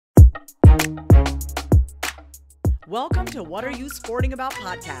Welcome to What Are You Sporting About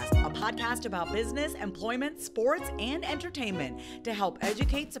podcast, a podcast about business, employment, sports, and entertainment to help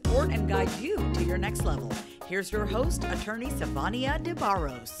educate, support, and guide you to your next level. Here's your host, attorney Savania De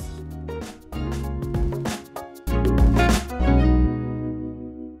Barros.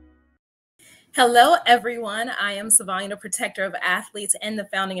 Hello, everyone. I am Savania, protector of athletes and the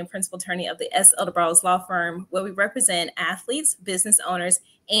founding and principal attorney of the S. De Barros Law Firm, where we represent athletes, business owners,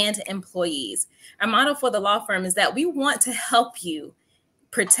 and employees. Our motto for the law firm is that we want to help you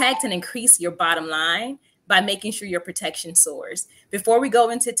protect and increase your bottom line by making sure your protection soars. Before we go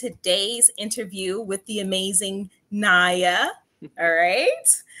into today's interview with the amazing Naya, all right,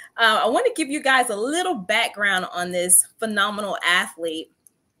 I want to give you guys a little background on this phenomenal athlete,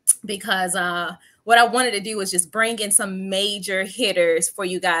 because what I wanted to do was just bring in some major hitters for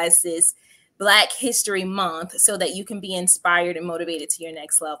you guys this Black History Month so that you can be inspired and motivated to your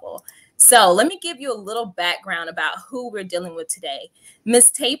next level. So let me give you a little background about who we're dealing with today.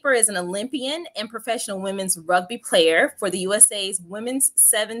 Ms. Tapper is an Olympian and professional women's rugby player for the USA's women's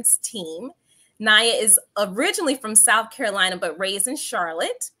sevens team. Naya is originally from South Carolina, but raised in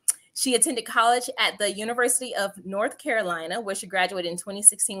Charlotte. She attended college at the University of North Carolina, where she graduated in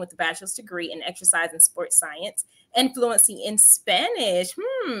 2016 with a bachelor's degree in exercise and sports science and fluency in Spanish.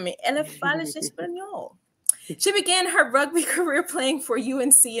 Ella fala español. She began her rugby career playing for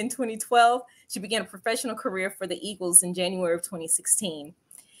UNC in 2012. She began a professional career for the Eagles in January of 2016.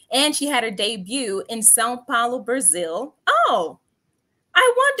 And she had her debut in Sao Paulo, Brazil. Oh,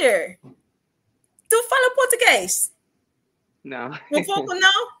 I wonder, tu fala português? No. Um pouco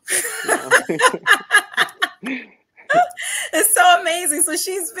no? No. It's so amazing. So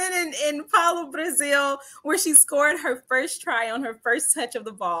she's been in Paulo, Brazil, where she scored her first try on her first touch of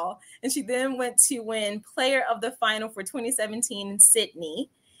the ball. And she then went to win Player of the Final for 2017 in Sydney.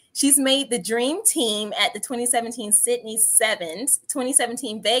 She's made the dream team at the 2017 Sydney Sevens,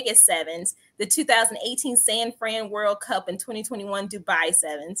 2017 Vegas Sevens, the 2018 San Fran World Cup, and 2021 Dubai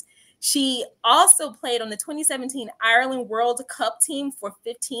Sevens. She also played on the 2017 Ireland World Cup team for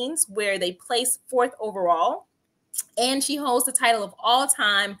 15s, where they placed 4th overall. And she holds the title of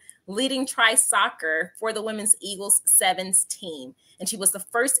all-time leading try soccer for the Women's Eagles Sevens team. And she was the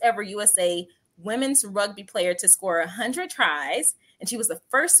first ever USA women's rugby player to score 100 tries. And she was the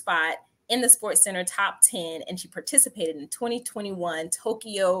first spot in the Sports Center top 10. And she participated in the 2021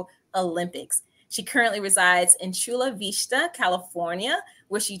 Tokyo Olympics. She currently resides in Chula Vista, California,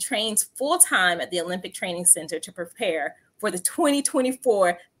 where she trains full-time at the Olympic Training Center to prepare for the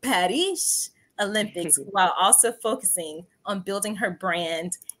 2024 Paris Olympics, while also focusing on building her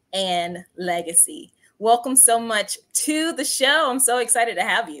brand and legacy. Welcome so much to the show. I'm so excited to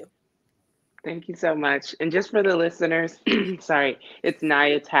have you. Thank you so much. And just for the listeners, sorry, it's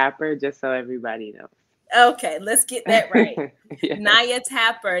Naya Tapper, just so everybody knows. Okay, let's get that right. Yeah. Naya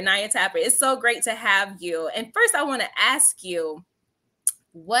Tapper. It's so great to have you. And first, I want to ask you,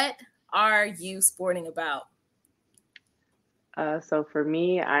 what are you sporting about? So for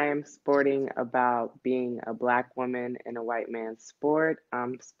me, I am sporting about being a Black woman in a white man's sport.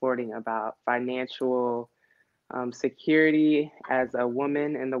 I'm sporting about financial security as a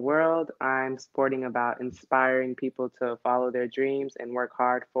woman in the world. I'm sporting about inspiring people to follow their dreams and work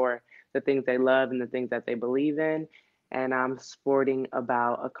hard for the things they love and the things that they believe in. And I'm sporting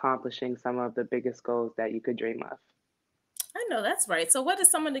about accomplishing some of the biggest goals that you could dream of. I know that's right. So what are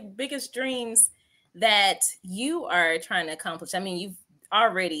some of the biggest dreams that you are trying to accomplish? I mean, you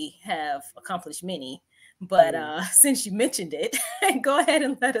already have accomplished many, but since you mentioned it, go ahead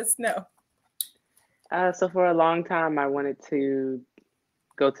and let us know. So for a long time, I wanted to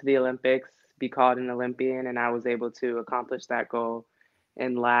go to the Olympics, be called an Olympian, and I was able to accomplish that goal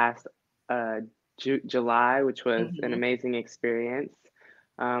in last July, which was an amazing experience.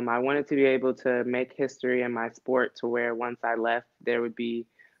 I wanted to be able to make history in my sport to where once I left, there would be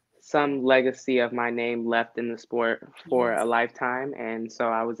some legacy of my name left in the sport for a lifetime. And so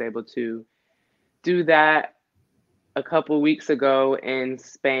I was able to do that a couple weeks ago in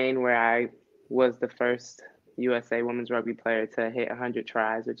Spain, where I was the first USA women's rugby player to hit 100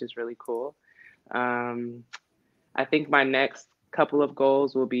 tries, which is really cool. I think my next couple of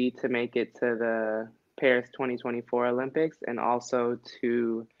goals will be to make it to the Paris 2024 Olympics and also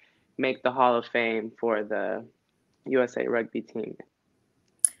to make the Hall of Fame for the USA rugby team.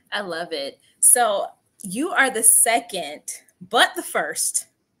 I love it. So you are the second, but the first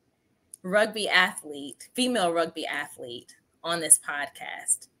rugby athlete, female rugby athlete on this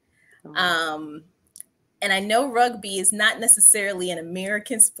podcast. And I know rugby is not necessarily an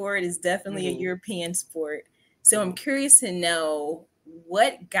American sport, it's definitely a European sport. So I'm curious to know,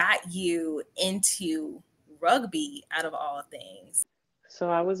 what got you into rugby out of all things? So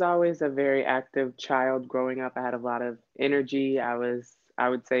I was always a very active child growing up. I had a lot of energy. I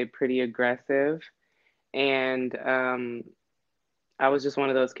would say, pretty aggressive. And I was just one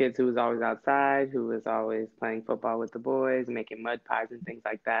of those kids who was always outside, who was always playing football with the boys, making mud pies and things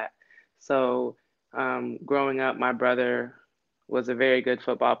like that. So, growing up, my brother was a very good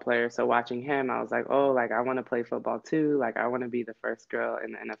football player. So watching him, I was like, oh, like I want to play football too. Like I want to be the first girl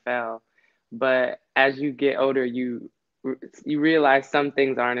in the NFL. But as you get older, you realize some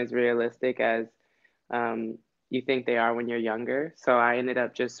things aren't as realistic as um, you think they are when you're younger. So I ended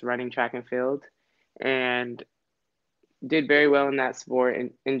up just running track and field, and did very well in that sport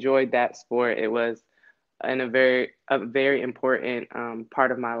and enjoyed that sport. It was a very important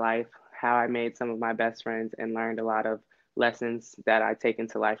part of my life, how I made some of my best friends and learned a lot of lessons that I take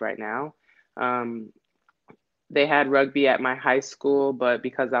into life right now. Um, they had rugby at my high school, but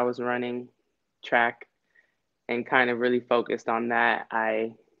because I was running track and kind of really focused on that,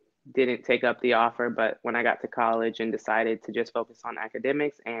 I didn't take up the offer. But when I got to college and decided to just focus on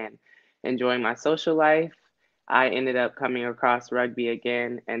academics and enjoying my social life, I ended up coming across rugby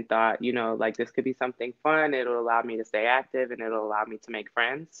again and thought, like this could be something fun. It'll allow me to stay active and it'll allow me to make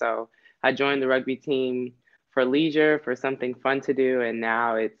friends. So I joined the rugby team for leisure, for something fun to do. And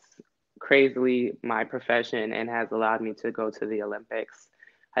now it's crazily my profession and has allowed me to go to the Olympics.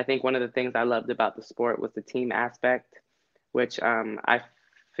 I think one of the things I loved about the sport was the team aspect, which I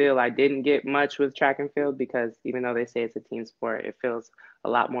feel I didn't get much with track and field because even though they say it's a team sport, it feels a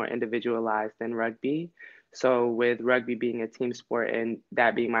lot more individualized than rugby. So with rugby being a team sport and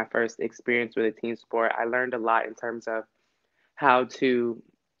that being my first experience with a team sport, I learned a lot in terms of how to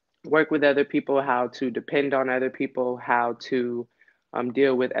work with other people, how to depend on other people, how to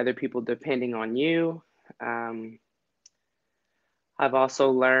deal with other people depending on you. Um, I've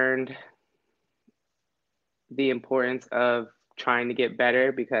also learned the importance of trying to get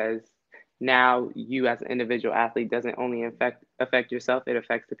better because now you as an individual athlete doesn't only affect yourself, it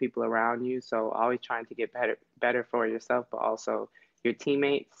affects the people around you. So always trying to get better for yourself, but also your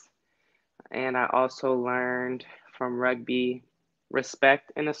teammates. And I also learned from rugby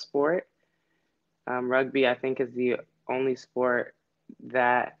respect in a sport. Rugby, I think, is the only sport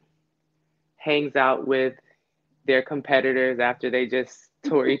that hangs out with their competitors after they just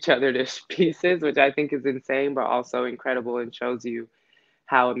tore each other to pieces, which I think is insane, but also incredible and shows you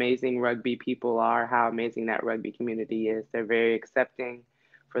how amazing rugby people are, how amazing that rugby community is. They're very accepting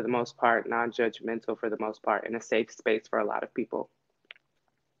for the most part, non judgmental for the most part, and a safe space for a lot of people.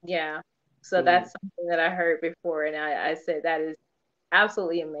 Yeah. So Mm-hmm. that's something that I heard before, and I said that is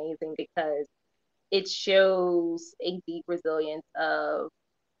absolutely amazing because it shows a deep resilience of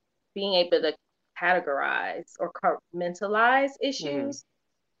being able to categorize or compartmentalize Mm-hmm. issues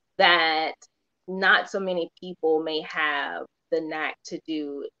that not so many people may have the knack to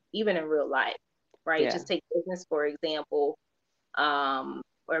do, even in real life, right? Yeah. Just take business, for example,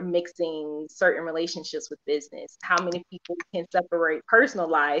 or mixing certain relationships with business. How many people can separate personal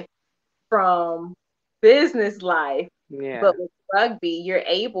life from business life? Yeah. But with rugby, you're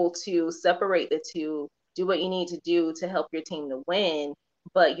able to separate the two, do what you need to do to help your team to win,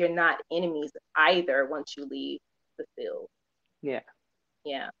 but you're not enemies either once you leave the field. Yeah.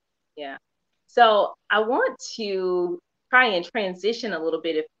 Yeah, yeah. So I want to try and transition a little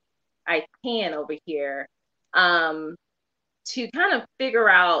bit if I can over here. Um, to kind of figure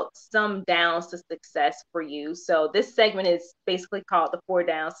out some downs to success for you. So this segment is basically called the 4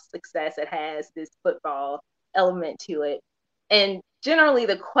 downs to success. It has this football element to it. And generally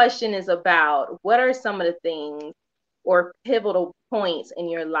the question is about what are some of the things or pivotal points in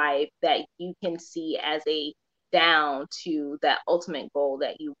your life that you can see as a down to that ultimate goal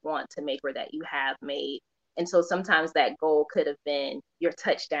that you want to make or that you have made. And so sometimes that goal could have been your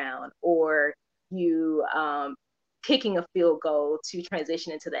touchdown or you kicking a field goal to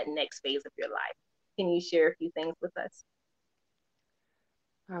transition into that next phase of your life. Can you share a few things with us?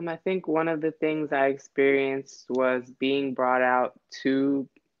 I think one of the things I experienced was being brought out to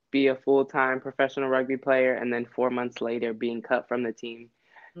be a full-time professional rugby player and then 4 months later being cut from the team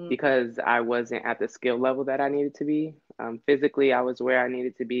Mm-hmm. because I wasn't at the skill level that I needed to be. Physically, I was where I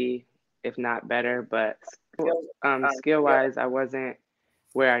needed to be, if not better, but skill wise, I wasn't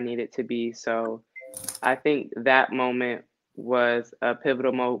where I needed to be. So I think that moment was a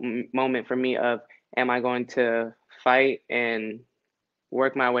pivotal moment for me of am I going to fight and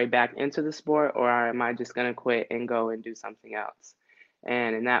work my way back into the sport or am I just going to quit and go and do something else?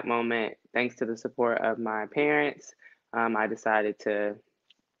 And in that moment, thanks to the support of my parents, I decided to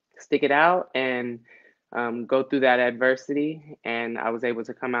stick it out and go through that adversity, and I was able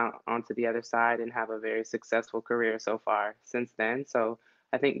to come out onto the other side and have a very successful career so far since then. So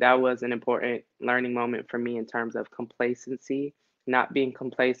I think that was an important learning moment for me in terms of complacency, not being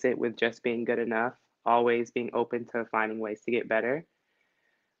complacent with just being good enough, always being open to finding ways to get better.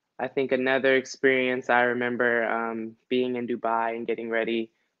 I think another experience I remember being in Dubai and getting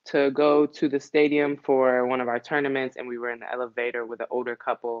ready to go to the stadium for one of our tournaments, and we were in the elevator with an older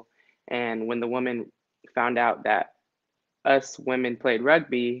couple. And when the woman found out that us women played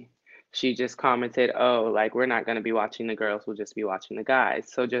rugby, she just commented, "Oh, like we're not going to be watching the girls, we'll just be watching the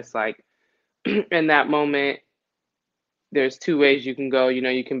guys." So just like in that moment, there's two ways you can go. You know,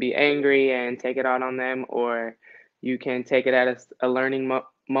 you can be angry and take it out on them, or you can take it as a learning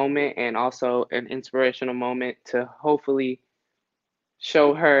moment and also an inspirational moment to hopefully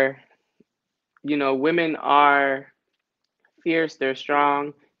show her, you know, women are fierce, they're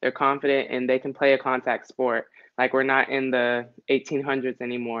strong, they're confident, and they can play a contact sport. Like, we're not in the 1800s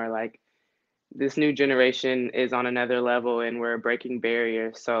anymore. Like, this new generation is on another level and we're breaking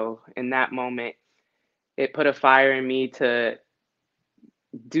barriers. So, in that moment, it put a fire in me to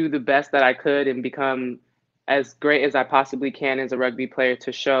do the best that I could and become as great as I possibly can as a rugby player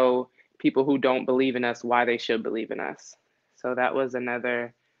to show people who don't believe in us why they should believe in us. So that was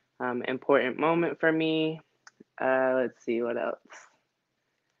another important moment for me. Let's see what else.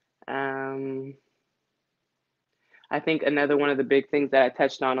 Um, I think another one of the big things that I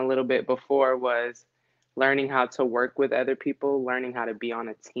touched on a little bit before was learning how to work with other people, learning how to be on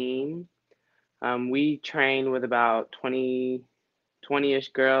a team. We train with about 20-ish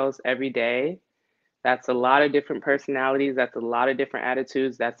girls every day. That's a lot of different personalities. That's a lot of different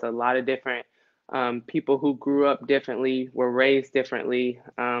attitudes. That's a lot of different people who grew up differently, were raised differently.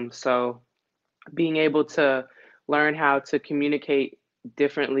 So being able to learn how to communicate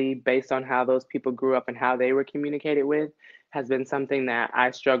differently based on how those people grew up and how they were communicated with has been something that I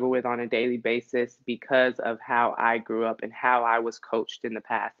struggle with on a daily basis because of how I grew up and how I was coached in the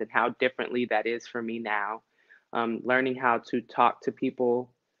past and how differently that is for me now. Learning how to talk to people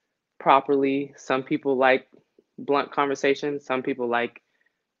properly. Some people like blunt conversations, some people like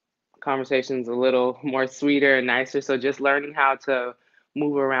conversations a little more sweeter and nicer. So just learning how to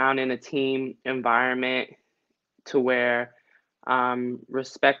move around in a team environment to where I'm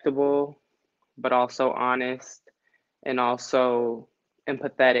respectable, but also honest and also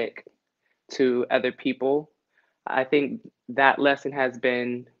empathetic to other people. I think that lesson has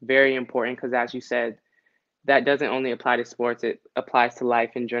been very important because, as you said, that doesn't only apply to sports, it applies to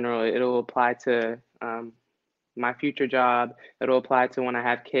life in general. It'll apply to my future job, it'll apply to when I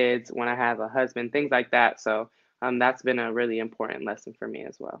have kids, when I have a husband, things like that. So that's been a really important lesson for me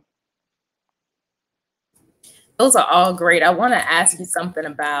as well. Those are all great. I want to ask you something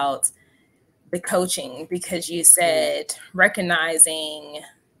about the coaching because you said recognizing,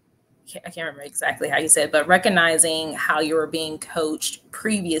 I can't remember exactly how you said, but recognizing how you were being coached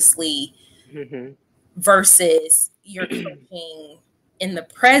previously versus your coaching in the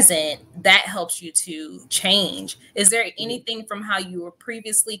present, that helps you to change. Is there anything from how you were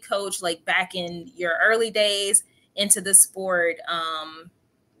previously coached, like back in your early days into the sport,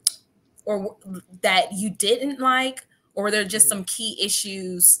 or that you didn't like, or were there just some key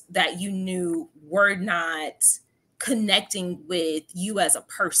issues that you knew were not connecting with you as a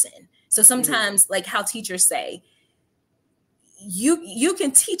person? So sometimes, like how teachers say, you can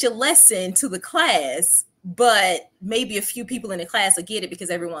teach a lesson to the class, but maybe a few people in the class will get it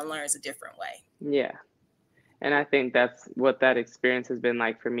because everyone learns a different way. Yeah. And I think that's what that experience has been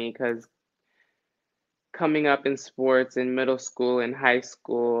like for me, because coming up in sports in middle school and high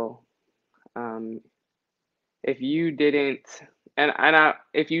school, if you didn't,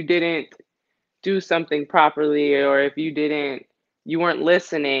 if you didn't do something properly, or if you weren't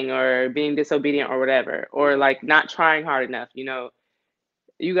listening or being disobedient or whatever, or like not trying hard enough, you know,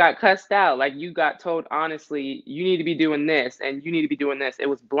 you got cussed out. Like, you got told honestly, you need to be doing this and you need to be doing this. It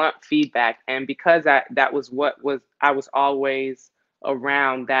was blunt feedback. And because that was what was, I was always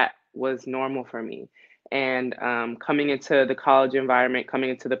around, that was normal for me. And coming into the college environment, coming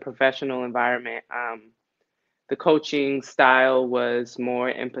into the professional environment, the coaching style was more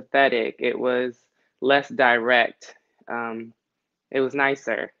empathetic. It was less direct. It was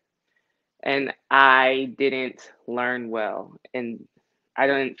nicer. And I didn't learn well. And I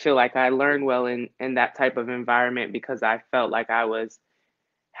didn't feel like I learned well in that type of environment because I felt like I was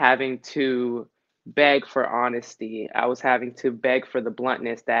having to beg for honesty. I was having to beg for the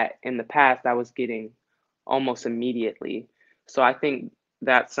bluntness that in the past I was getting almost immediately. So I think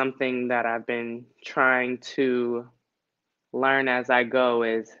that's something that I've been trying to learn as I go,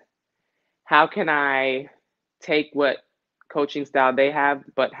 is how can I take what coaching style they have,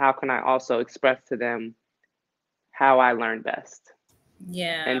 but how can I also express to them how I learn best?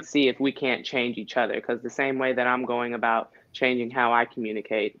 Yeah. And see if we can't change each other. Because the same way that I'm going about changing how I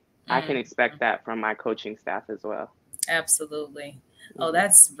communicate, I can expect that from my coaching staff as well. Absolutely. Oh, Mhm.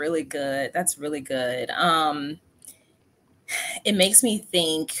 that's really good. That's really good. It makes me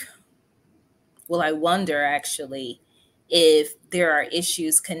think, well, I wonder actually if there are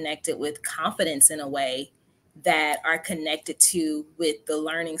issues connected with confidence in a way that are connected to with the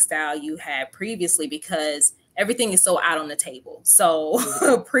learning style you had previously, because everything is so out on the table. So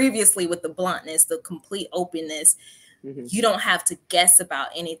Mhm. previously, with the bluntness, the complete openness, Mhm. you don't have to guess about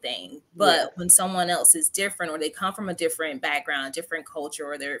anything. Yes. But when someone else is different, or they come from a different background, a different culture,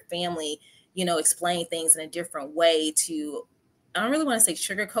 or their family, explain things in a different way to, I don't really want to say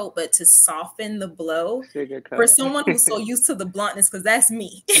sugarcoat, but to soften the blow for Sugarcoat. someone who's so used to the bluntness, because that's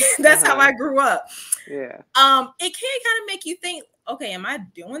me. That's how Uh-huh. I grew up. Yeah. It can kind of make you think, okay, am I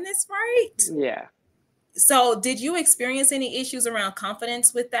doing this right? Yeah. So did you experience any issues around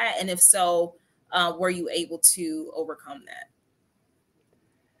confidence with that? And if so, were you able to overcome that?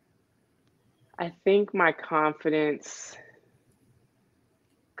 I think my confidence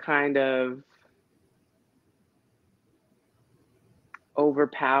kind of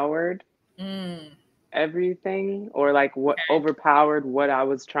overpowered Mm, everything, or like what okay. overpowered what I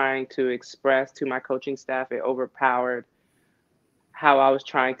was trying to express to my coaching staff. It overpowered how I was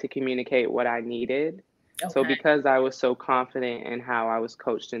trying to communicate what I needed. So Okay. because I was so confident in how I was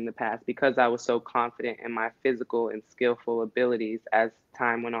coached in the past, because I was so confident in my physical and skillful abilities as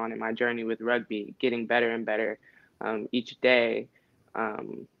time went on in my journey with rugby, getting better and better each day,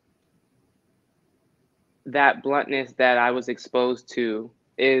 um, that bluntness that I was exposed to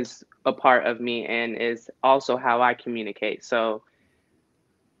is a part of me and is also how I communicate. So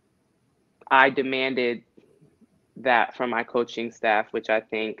I demanded that from my coaching staff, which I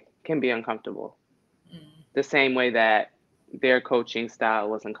think can be uncomfortable. Mm, The same way that their coaching style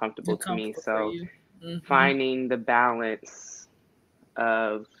was uncomfortable to me. uncomfortable for So you. Hmm. finding the balance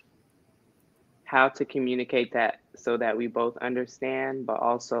of how to communicate that so that we both understand, but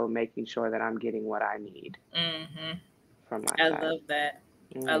also making sure that I'm getting what I need Hmm. from my I side. love that.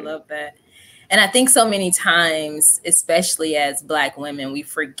 I Mm, love that. And I think so many times, especially as Black women, we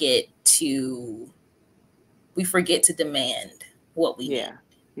forget to demand what we need. yeah.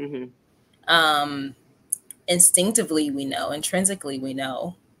 Hmm. Um, Instinctively, we know, intrinsically, we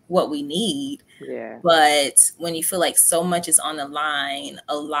know what we need. Yeah. But when you feel like so much is on the line,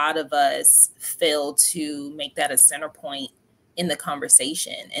 a lot of us fail to make that a center point in the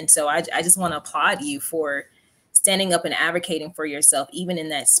conversation. And so I just want to applaud you for standing up and advocating for yourself, even in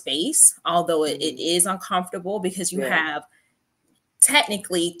that space, although it Hmm. is uncomfortable, because you Yeah. have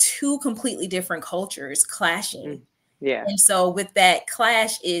technically two completely different cultures clashing. Mm, yeah. And so with that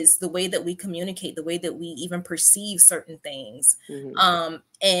clash is the way that we communicate, the way that we even perceive certain things. Hmm.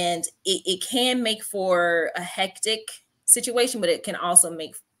 And it can make for a hectic situation, but it can also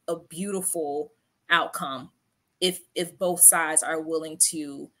make a beautiful outcome if both sides are willing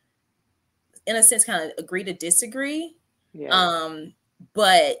to, in a sense, kind of agree to disagree, Yes. um,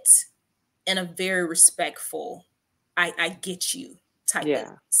 but in a very respectful, I get you type of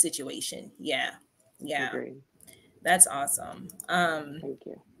Yeah. situation. Yeah. Yeah. Agreed. That's awesome. Thank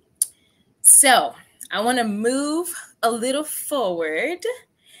you. So I want to move a little forward,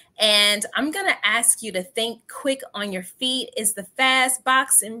 and I'm going to ask you to think quick on your feet. Is the fast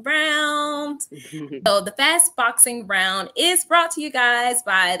boxing round. So the fast boxing round is brought to you guys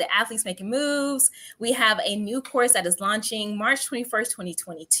by the Athletes Making Moves. We have a new course that is launching March 21st,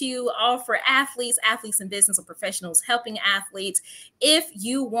 2022, all for athletes in business, or professionals helping athletes. If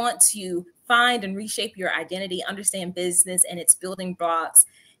you want to find and reshape your identity, understand business and its building blocks,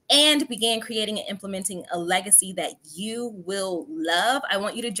 and begin creating and implementing a legacy that you will love, I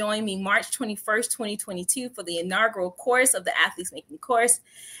want you to join me March 21st, 2022 for the inaugural course of the Athletes Making course.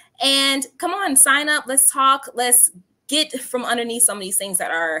 And come on, sign up. Let's talk. Let's get from underneath some of these things that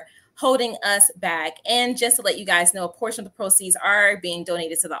are holding us back. And just to let you guys know, a portion of the proceeds are being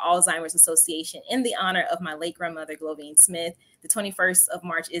donated to the Alzheimer's Association in the honor of my late grandmother, Glovine Smith. The 21st of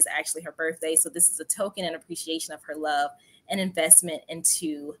March is actually her birthday. So this is a token and appreciation of her love and investment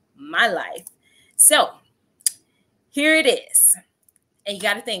into my life. So here it is. And you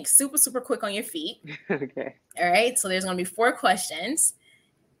got to think super, super quick on your feet. Okay. All right. So there's going to be 4 questions.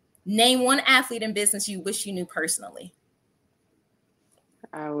 Name one athlete in business you wish you knew personally.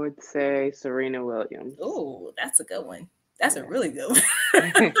 I would say Serena Williams. Oh, that's a good one. That's a Yeah. really good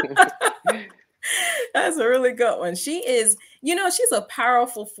one. That's a really good one. She is, she's a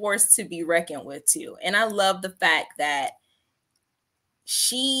powerful force to be reckoned with too. And I love the fact that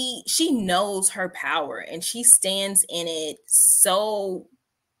she knows her power and she stands in it so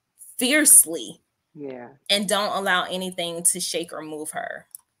fiercely. Yeah. And don't allow anything to shake or move her.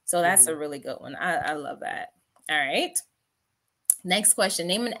 So that's a really good one. I love that. All right. Next question.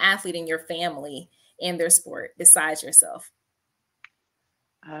 Name an athlete in your family and their sport besides yourself.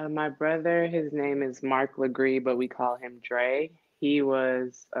 My brother, his name is Mark Legree, but we call him Dre. He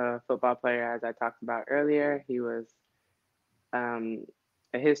was a football player, as I talked about earlier. He was a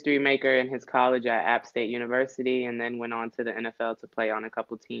history maker in his college at App State University, and then went on to the NFL to play on a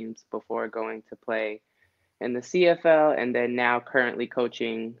couple teams before going to play in the CFL, and then now currently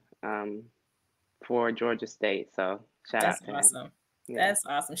coaching for Georgia State. So shout out to him. Yeah. That's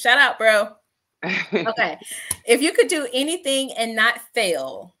awesome. Shout out, bro. Okay. If you could do anything and not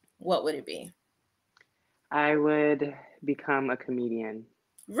fail, what would it be? I would become a comedian.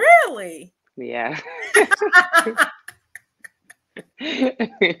 Really? Yeah.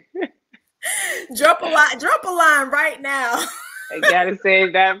 Drop a line right now. I gotta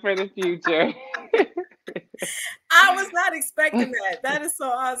save that for the future. I was not expecting that. That is so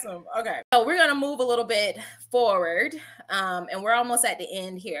awesome. Okay. So we're gonna move a little bit forward. And we're almost at the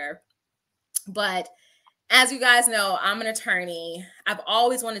end here. But as you guys know, I'm an attorney. I've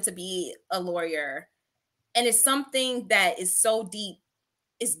always wanted to be a lawyer. And it's something that is so deep.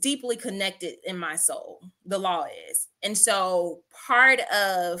 It's deeply connected in my soul. The law is. And so part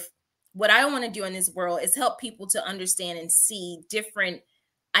of what I want to do in this world is help people to understand and see different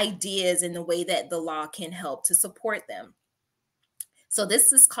ideas in the way that the law can help to support them. So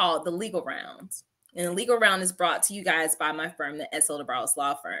this is called the legal round. And the legal round is brought to you guys by my firm, the S. Browse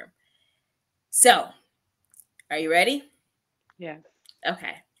Law Firm. So, are you ready? Yes.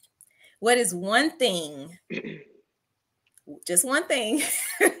 Okay. What is one thing, just one thing,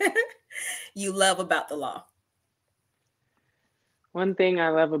 you love about the law? One thing I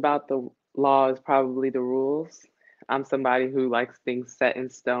love about the law is probably the rules. I'm somebody who likes things set in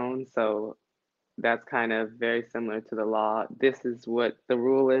stone, so that's kind of very similar to the law. This is what the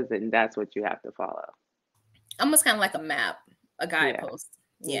rule is, and that's what you have to follow. Almost kind of like a map, a guidepost.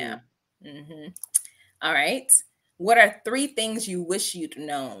 Yeah. Mm-hmm. All right. What are 3 things you wish you'd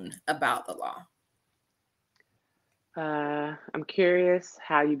known about the law? I'm curious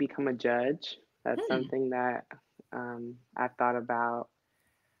how you become a judge. That's something that I've thought about.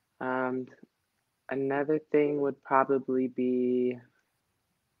 Another thing would probably be,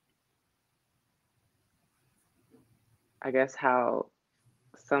 I guess, how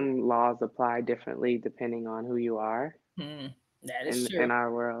some laws apply differently depending on who you are That is true. in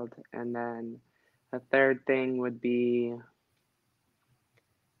our world. And then a third thing would be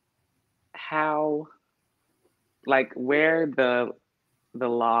how, like, where the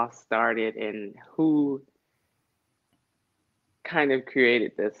law started and who kind of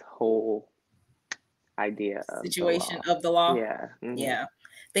created this whole idea of situation of the law. Yeah. Yeah.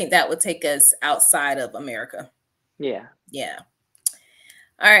 I think that would take us outside of America. Yeah. Yeah.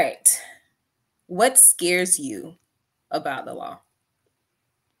 All right. What scares you about the law?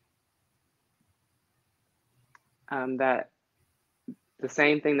 That the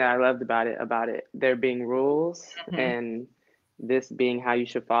same thing that I loved about it, there being rules and this being how you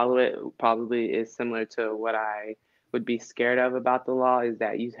should follow it probably is similar to what I would be scared of about the law, is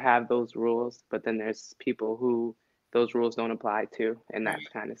that you have those rules, but then there's people who those rules don't apply to, and that's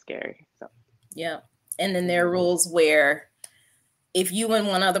kind of scary. So yeah. And then there are rules where if you and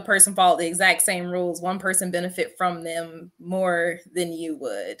one other person follow the exact same rules, one person benefit from them more than you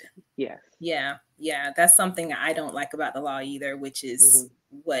would. Yes. Yeah. Yeah. That's something I don't like about the law either, which is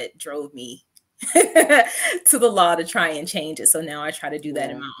what drove me to the law to try and change it. So now I try to do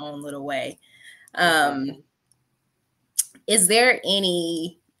that in my own little way. Is there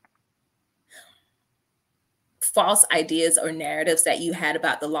any false ideas or narratives that you had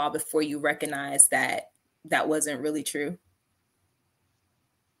about the law before you recognized that that wasn't really true?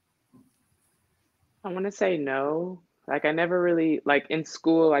 I want to say no. Like, I never really, like, in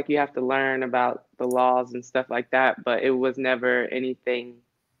school, like, you have to learn about the laws and stuff like that, but it was never anything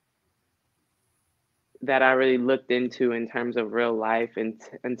that I really looked into in terms of real life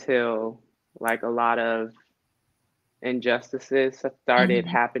until, like, a lot of injustices started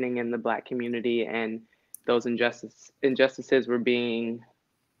happening in the Black community, and those injustices were being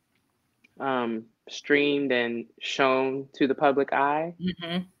streamed and shown to the public eye.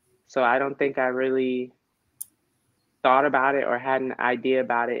 So I don't think I really thought about it or had an idea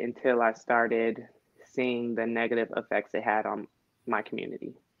about it until I started seeing the negative effects it had on my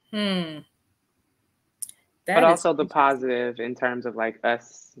community. But That is also the positive in terms of like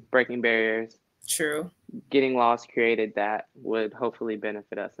us breaking barriers, true. getting laws created that would hopefully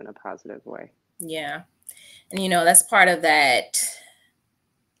benefit us in a positive way. Yeah. And, that's part of that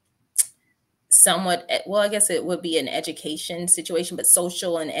somewhat, well, I guess it would be an education situation, but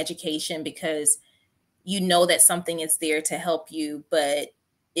social and education, because that something is there to help you. But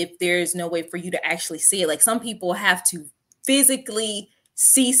if there's no way for you to actually see it, like some people have to physically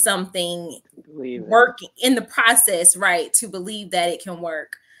see something working in the process, right, to believe that it can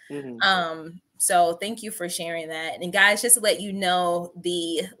work. So thank you for sharing that. And guys, just to let you know,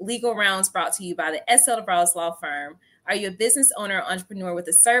 the legal rounds brought to you by the S. Eldebrow's Law Firm. Are you a business owner or entrepreneur with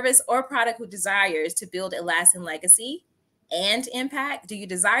a service or product who desires to build a lasting legacy and impact? Do you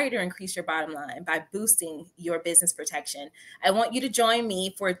desire to increase your bottom line by boosting your business protection? I want you to join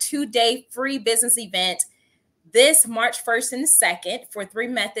me for a 2-day free business event this March 1st and 2nd for 3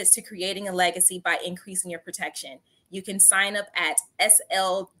 methods to creating a legacy by increasing your protection. You can sign up at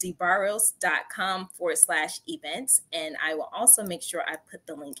sldebarros.com/events. And I will also make sure I put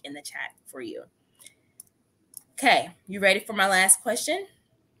the link in the chat for you. Okay, you ready for my last question?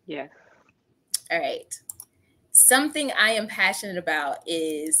 Yes. All right. Something I am passionate about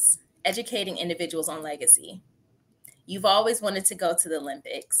is educating individuals on legacy. You've always wanted to go to the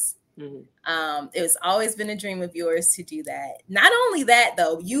Olympics. It was always been a dream of yours to do that. Not only that,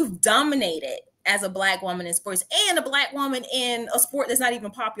 though, you've dominated as a Black woman in sports and a Black woman in a sport that's not even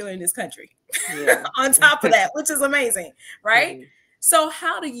popular in this country. Yeah. On top of that, which is amazing, right? So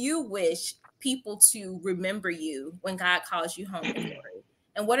how do you wish people to remember you when God calls you home to glory?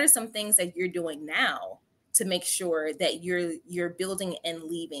 And what are some things that you're doing now to make sure that you're building and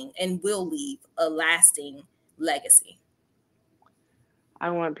leaving and will leave a lasting legacy?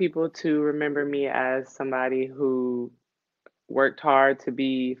 I want people to remember me as somebody who worked hard to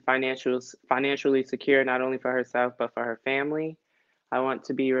be financially secure, not only for herself, but for her family. I want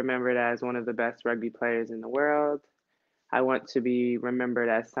to be remembered as one of the best rugby players in the world. I want to be remembered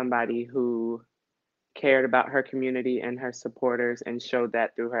as somebody who cared about her community and her supporters and showed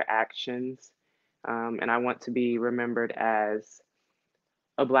that through her actions. And I want to be remembered as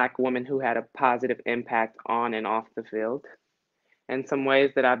a Black woman who had a positive impact on and off the field. And some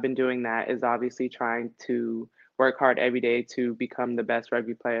ways that I've been doing that is obviously trying to work hard every day to become the best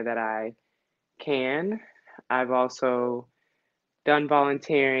rugby player that I can. I've also done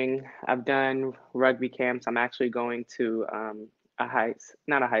volunteering. I've done rugby camps. I'm actually going to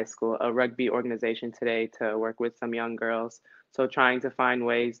a rugby organization today to work with some young girls. So trying to find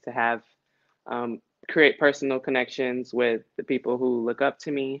ways to have create personal connections with the people who look up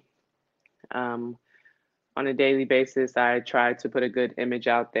to me. On a daily basis, I try to put a good image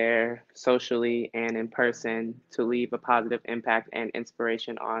out there socially and in person to leave a positive impact and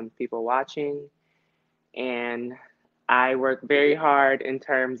inspiration on people watching. And I work very hard in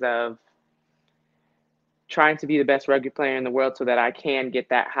terms of trying to be the best rugby player in the world so that I can get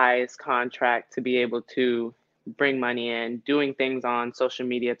that highest contract to be able to bring money in, doing things on social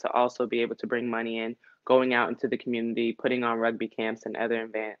media to also be able to bring money in, going out into the community, putting on rugby camps and other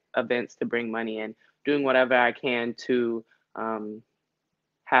events to bring money in, doing whatever I can to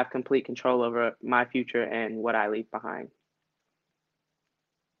have complete control over my future and what I leave behind.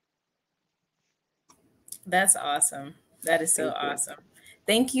 That's awesome. That is so awesome.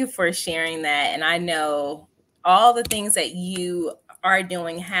 Thank you for sharing that. And I know all the things that you are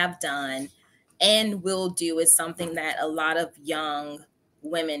doing, have done, and will do is something that a lot of young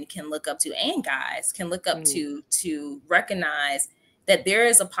women can look up to, and guys can look up to recognize that there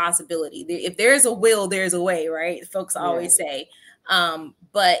is a possibility. If there's a will, there's a way, right? Folks always say.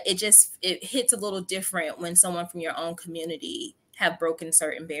 But it hits a little different when someone from your own community have broken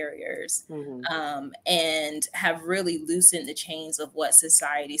certain barriers and have really loosened the chains of what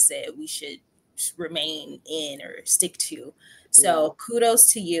society said we should remain in or stick to. So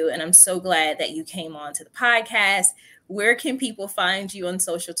kudos to you. And I'm so glad that you came on to the podcast. Where can people find you on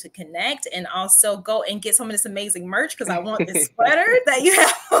social to connect, and also go and get some of this amazing merch? Because I want this sweater that you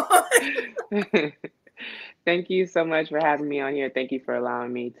have on. Thank you so much for having me on here. Thank you for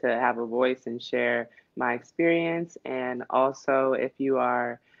allowing me to have a voice and share my experience. And also, if you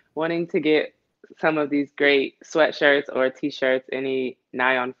are wanting to get some of these great sweatshirts or t-shirts, any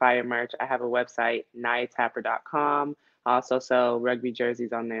Naya on Fire merch, I have a website, nayatapper.com. I also sell rugby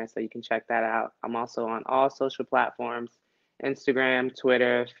jerseys on there, so you can check that out. I'm also on all social platforms, Instagram,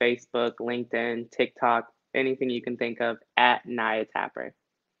 Twitter, Facebook, LinkedIn, TikTok, anything you can think of, at Naya Tapper.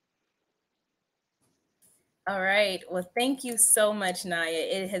 All right. Well, thank you so much, Naya.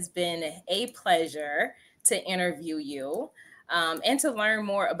 It has been a pleasure to interview you. and to learn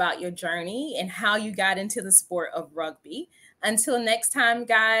more about your journey and how you got into the sport of rugby. Until next time,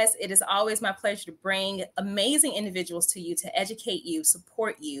 guys, it is always my pleasure to bring amazing individuals to you to educate you,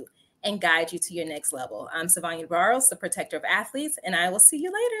 support you, and guide you to your next level. I'm Savanya Barros, the protector of athletes, and I will see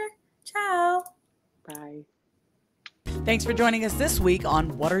you later. Ciao. Bye. Thanks for joining us this week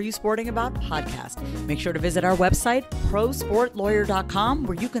on What Are You Sporting About podcast. Make sure to visit our website, prosportlawyer.com,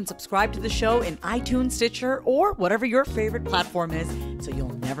 where you can subscribe to the show in iTunes, Stitcher, or whatever your favorite platform is, so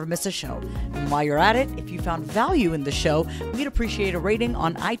you'll never miss a show. And while you're at it, if you found value in the show, we'd appreciate a rating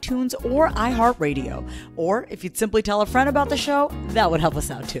on iTunes or iHeartRadio. Or if you'd simply tell a friend about the show, that would help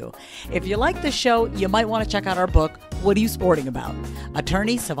us out too. If you like the show, you might want to check out our book, What Are You Sporting About?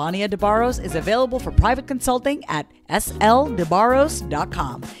 Attorney Savanya DeBarros is available for private consulting at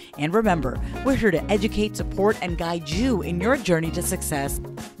sldebarros.com. And remember, we're here to educate, support, and guide you in your journey to success,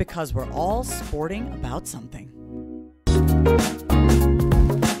 because we're all sporting about something.